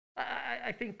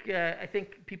I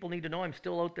think people need to know I'm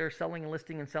still out there selling and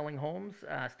listing and selling homes,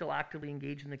 still actively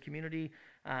engaged in the community.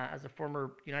 As a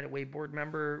former United Way board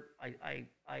member, I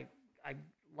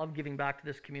love giving back to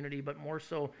this community, but more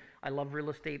so, I love real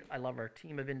estate. I love our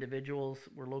team of individuals.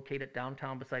 We're located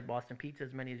downtown beside Boston Pizza,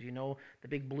 as many as you know, the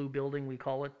big blue building, we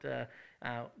call it.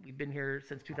 We've been here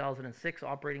since 2006,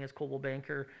 operating as Coldwell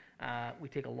Banker. We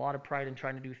take a lot of pride in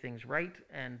trying to do things right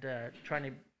and trying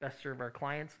to best serve our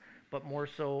clients, but more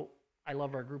so, I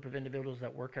love our group of individuals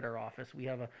that work at our office. We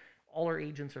have all our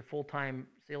agents are full-time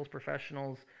sales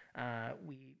professionals.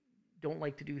 We don't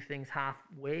like to do things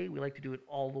halfway. We like to do it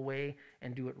all the way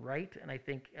and do it right. And I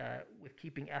think with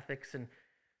keeping ethics and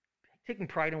taking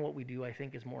pride in what we do, I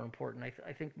think is more important.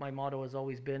 I think my motto has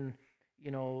always been,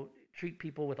 treat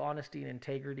people with honesty and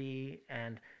integrity,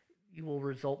 and you will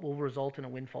result in a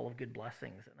windfall of good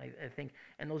blessings. And I think,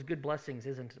 and those good blessings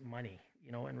isn't money.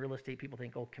 In real estate, people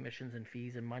think, oh, commissions and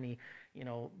fees and money,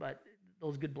 but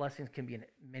those good blessings can be in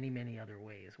many, many other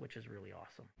ways, which is really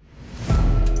awesome.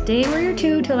 Stay where you're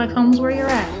to till it comes where you're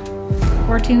at.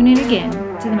 Or tune in again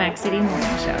to the Mac City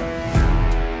Morning Show.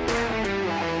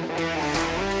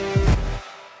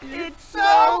 It's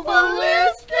so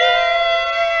ballistic!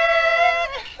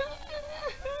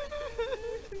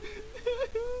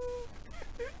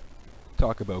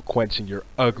 Talk about quenching your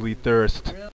ugly thirst.